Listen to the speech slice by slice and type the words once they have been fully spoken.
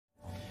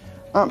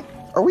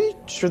Are we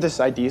sure this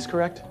ID is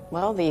correct?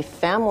 Well, the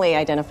family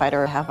identified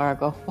her have her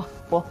go,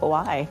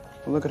 why?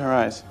 Look at her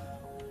eyes.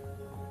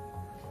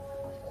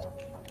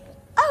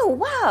 Oh,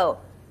 wow.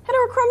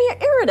 Heterochromia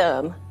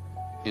iridum.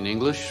 In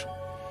English?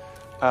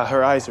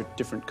 Her eyes are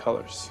different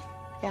colors.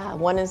 Yeah,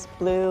 one is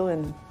blue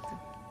and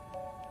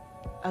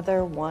the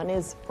other one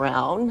is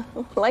brown,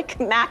 like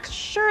Max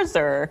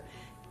Scherzer.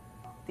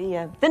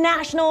 The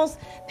Nationals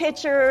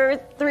pitcher,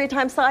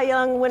 3-time Cy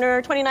Young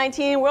winner,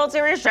 2019 World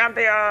Series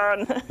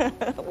champion.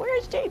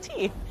 Where's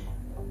JT?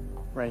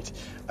 Right.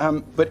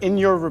 But in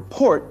your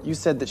report, you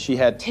said that she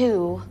had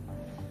 2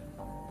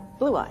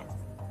 blue eyes.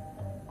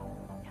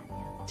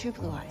 Yeah, 2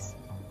 blue eyes.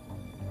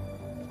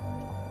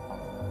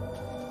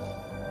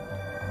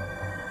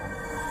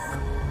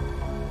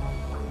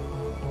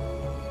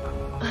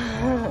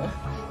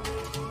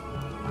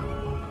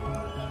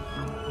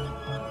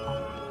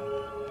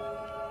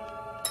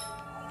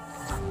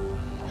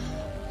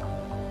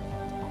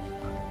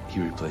 He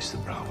replaced the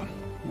brown one.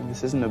 And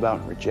this isn't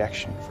about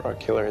rejection for our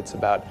killer, it's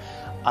about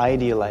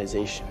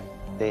idealization.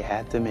 They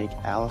had to make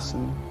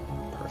Allison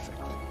perfect.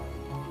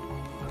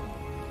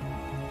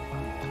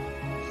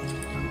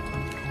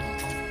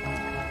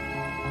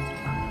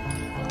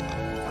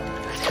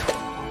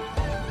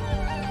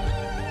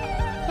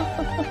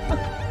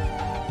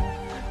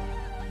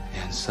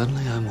 And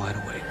suddenly I'm wide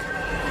awake.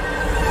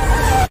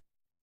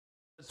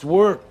 It's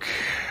work.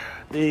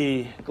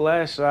 The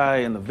glass eye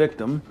and the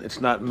victim, it's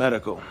not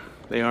medical.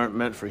 They aren't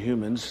meant for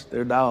humans.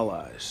 They're doll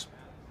eyes.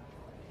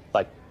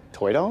 Like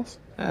toy dolls?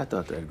 I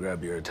thought that'd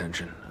grab your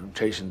attention. I'm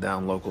chasing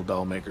down local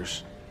doll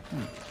makers.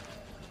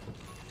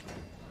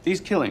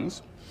 These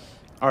killings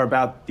are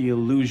about the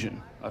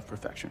illusion of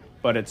perfection,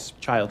 but it's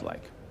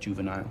childlike,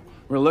 juvenile.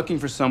 We're looking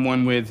for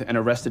someone with an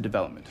arrested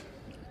development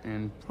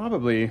and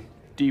probably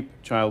deep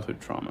childhood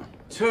trauma.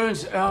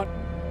 Turns out...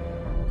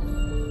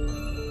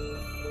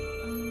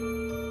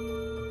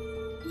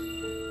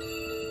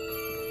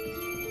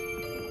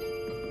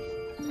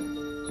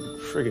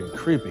 Friggin'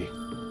 creepy.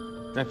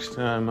 Next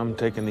time, I'm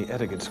taking the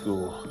etiquette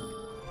school.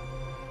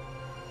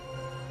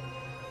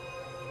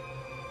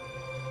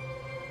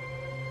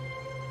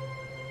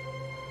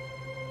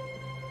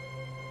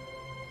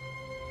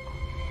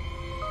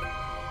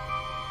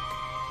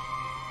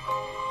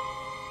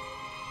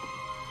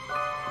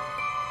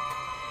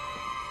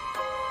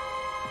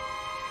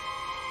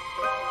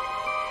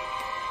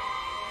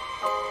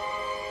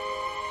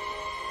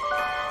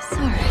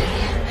 Sorry.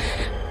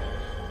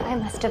 I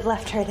must have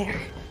left her there.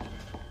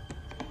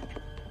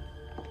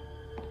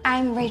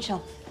 I'm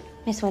Rachel,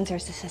 Miss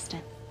Windsor's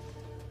assistant.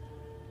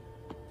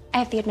 I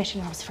have the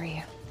admission rules for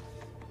you.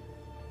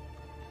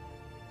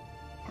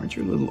 Aren't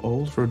you a little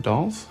old for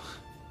dolls?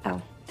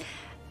 Oh,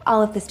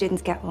 all of the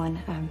students get one.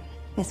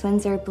 Miss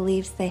Windsor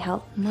believes they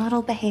help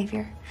model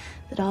behavior.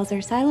 The dolls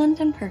are silent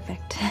and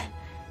perfect,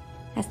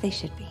 as they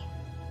should be.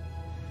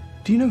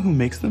 Do you know who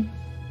makes them?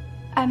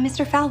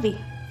 Mr. Falvey.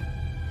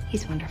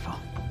 He's wonderful.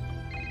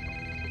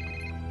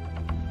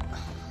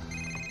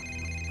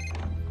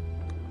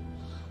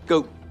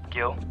 Go.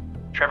 Gil,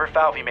 Trevor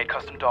Falvey made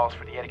custom dolls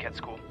for the etiquette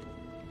school.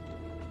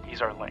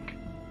 He's our link.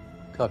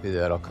 Copy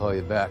that. I'll call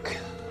you back.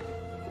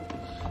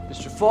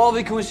 Mr.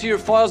 Falvey, can we see your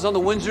files on the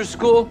Windsor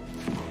School?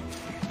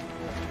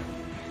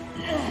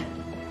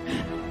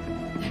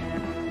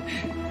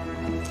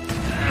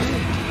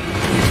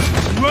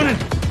 Running!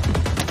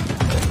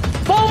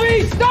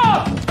 Falvey,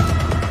 stop!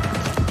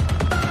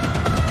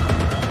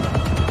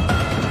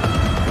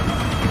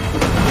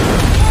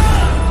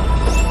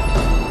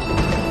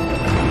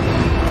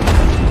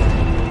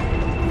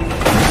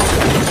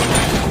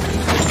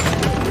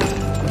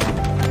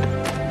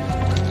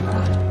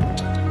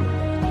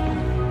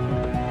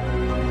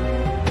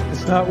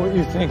 It's not what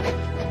you think.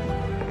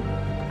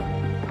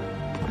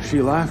 Is she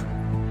alive?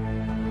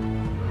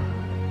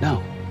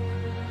 No,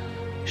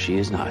 she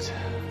is not.